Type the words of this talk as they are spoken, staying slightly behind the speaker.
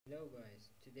Hello guys,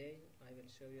 today I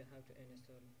will show you how to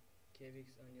install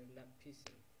kiwix on your lab PC.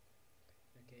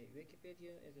 Okay,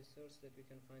 Wikipedia is a source that we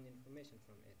can find information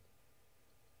from it,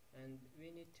 and we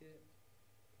need to,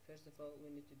 first of all, we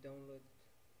need to download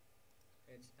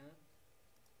its app,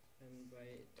 and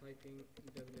by typing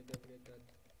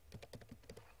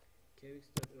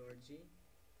www.kiwix.org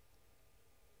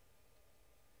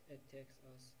it takes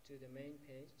us to the main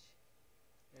page,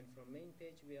 and from main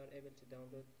page we are able to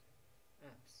download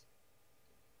apps,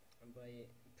 and by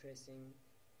pressing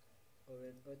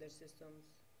over other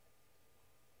systems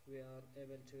we are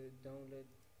able to download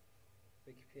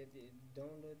Wikipedia,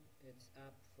 download its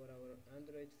app for our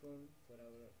Android phone, for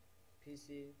our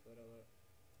PC, for our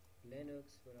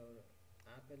Linux, for our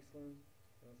Apple phone,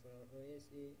 or for our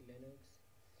OSE Linux,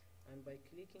 and by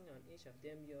clicking on each of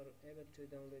them you are able to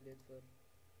download it for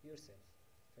yourself.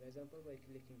 For example, by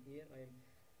clicking here I am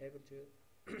able to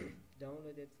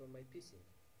download it for my PC.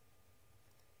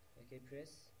 Okay,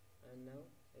 press, and now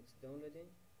it's downloading,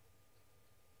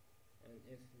 and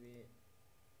if we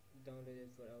download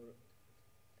it for our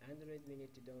Android we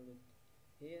need to download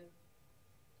here.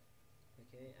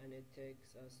 Okay, and it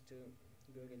takes us to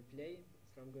Google Play.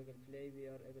 From Google Play we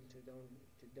are able to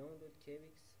download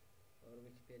kiwix or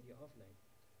Wikipedia offline,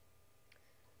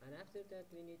 and after that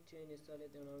we need to install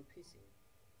it on our PC.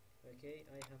 Okay,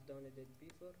 I have downloaded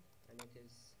before, and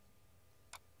its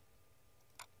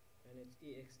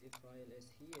exe file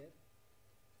is here,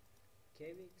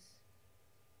 kiwix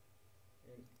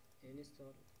and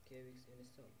install, kiwix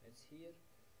install, it's here,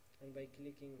 and by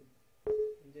clicking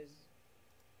this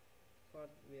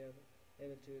part we are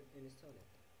able to install it.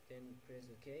 Then press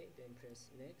OK, then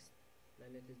press next,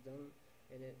 and it is done,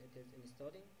 and it is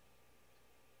installing.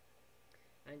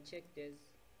 And check this,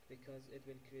 because it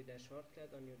will create a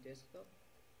shortcut on your desktop,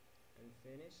 and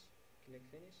finish, click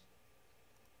finish.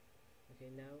 Okay,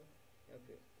 now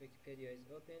Wikipedia is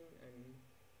open, and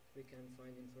we can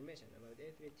find information about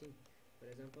everything. For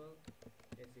example,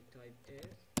 if we type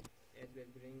Earth, it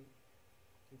will bring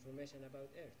information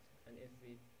about Earth, and if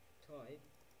we type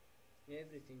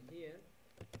everything here,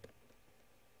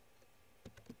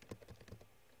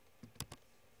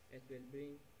 it will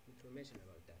bring information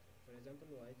about that. For example,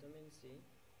 vitamin C,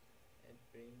 it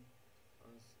brings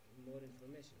us more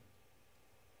information.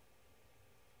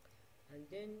 And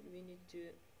then we need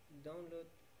to download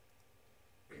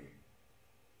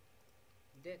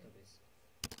database.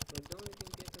 For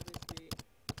downloading database we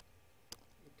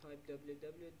type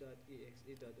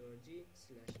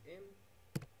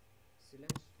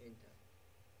www.exe.org/m/enter.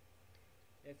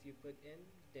 if you put m,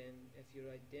 then if you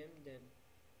write them, then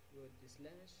put the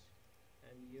slash,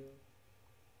 and you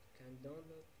can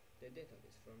download the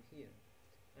database from here.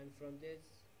 And from this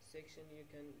section you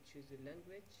can choose the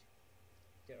language.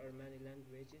 There are many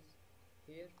languages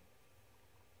here.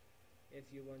 If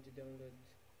you want to download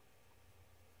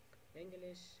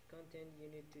English content, you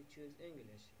need to choose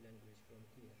English language from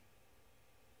here.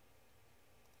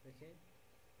 Okay,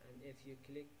 and if you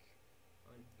click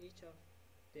on each of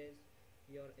this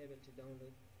you are able to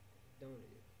download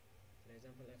it. For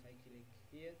example, if I click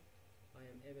here I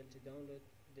am able to download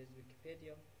this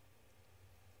Wikipedia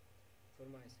for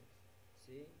myself.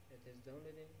 See, it is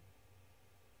downloading,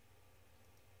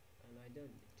 and I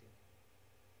don't need to.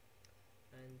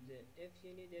 And if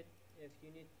you need it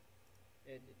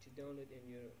to download in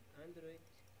your Android,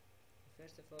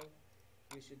 first of all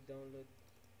you should download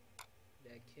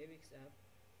the kiwix app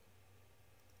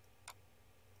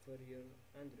for your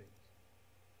Android.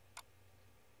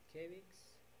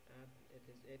 Kiwix app, it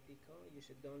is APK, you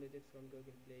should download it from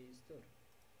Google Play Store.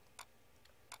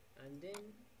 And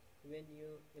then when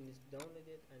you download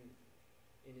it and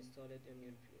install it on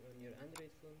your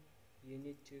Android phone, you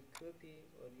need to copy,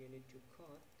 or you need to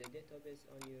cut the database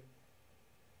on your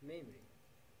memory.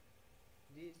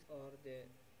 These are the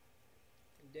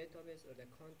database or the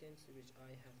contents which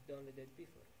I have downloaded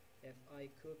before. If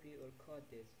I copy or cut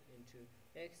this into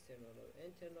external or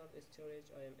internal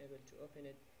storage, I am able to open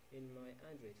it in my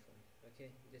Android phone. Okay,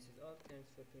 this is all.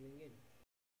 Thanks for tuning in.